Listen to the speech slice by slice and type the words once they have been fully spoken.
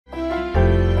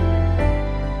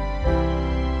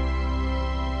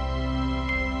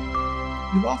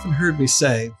You've often heard me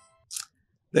say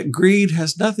that greed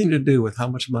has nothing to do with how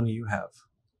much money you have.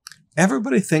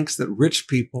 Everybody thinks that rich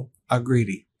people are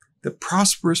greedy, that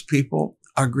prosperous people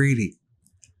are greedy.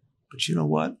 But you know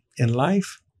what? In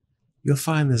life, you'll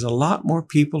find there's a lot more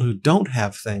people who don't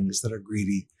have things that are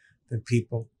greedy than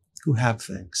people who have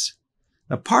things.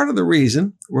 Now, part of the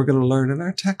reason we're going to learn in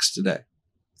our text today,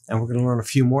 and we're going to learn a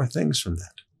few more things from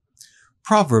that.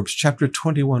 Proverbs chapter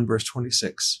 21, verse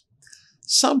 26.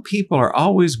 Some people are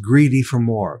always greedy for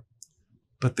more,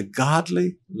 but the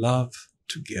godly love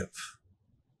to give.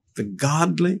 The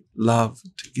godly love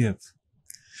to give.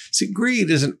 See, greed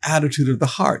is an attitude of the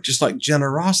heart, just like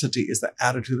generosity is the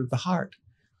attitude of the heart.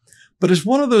 But it's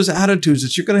one of those attitudes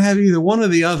that you're going to have either one or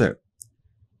the other.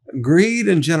 Greed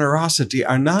and generosity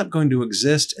are not going to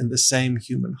exist in the same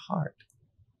human heart.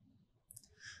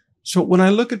 So when I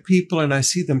look at people and I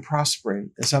see them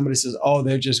prospering, and somebody says, oh,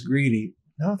 they're just greedy.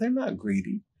 No, they're not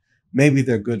greedy. Maybe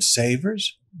they're good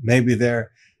savers. Maybe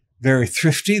they're very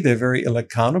thrifty. They're very ill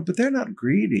accountable, but they're not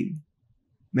greedy.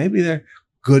 Maybe they're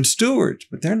good stewards,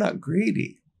 but they're not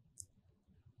greedy.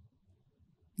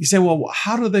 You say, well,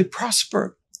 how do they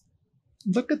prosper?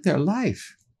 Look at their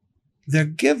life. They're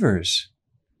givers.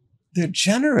 They're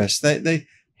generous. They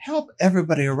help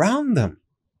everybody around them.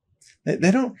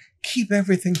 They don't keep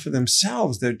everything for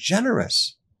themselves. They're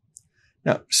generous.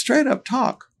 Now, straight up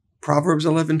talk, Proverbs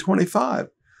 11:25.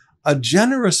 A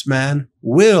generous man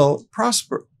will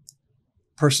prosper.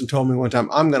 A person told me one time,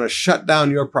 I'm going to shut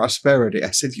down your prosperity. I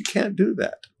said, you can't do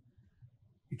that.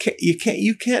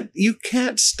 You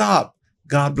can't stop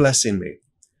God blessing me,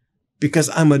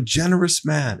 because I'm a generous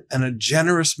man, and a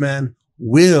generous man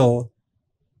will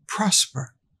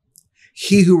prosper.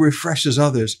 He who refreshes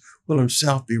others will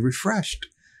himself be refreshed.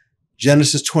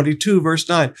 Genesis 22, verse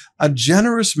 9. A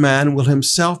generous man will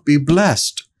himself be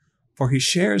blessed, for he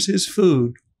shares his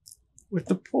food with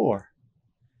the poor.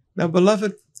 Now,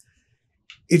 beloved,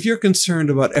 if you're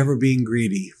concerned about ever being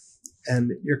greedy,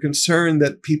 and you're concerned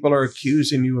that people are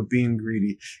accusing you of being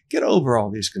greedy, get over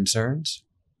all these concerns.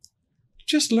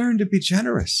 Just learn to be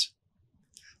generous.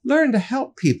 Learn to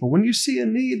help people. When you see a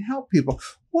need, help people.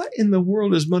 What in the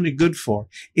world is money good for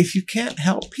if you can't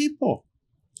help people?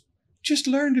 Just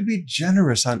learn to be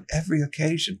generous on every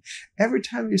occasion. Every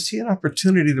time you see an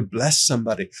opportunity to bless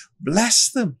somebody,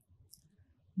 bless them.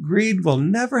 Greed will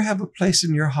never have a place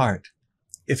in your heart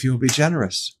if you'll be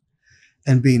generous.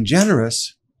 And being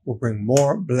generous will bring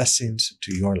more blessings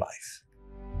to your life.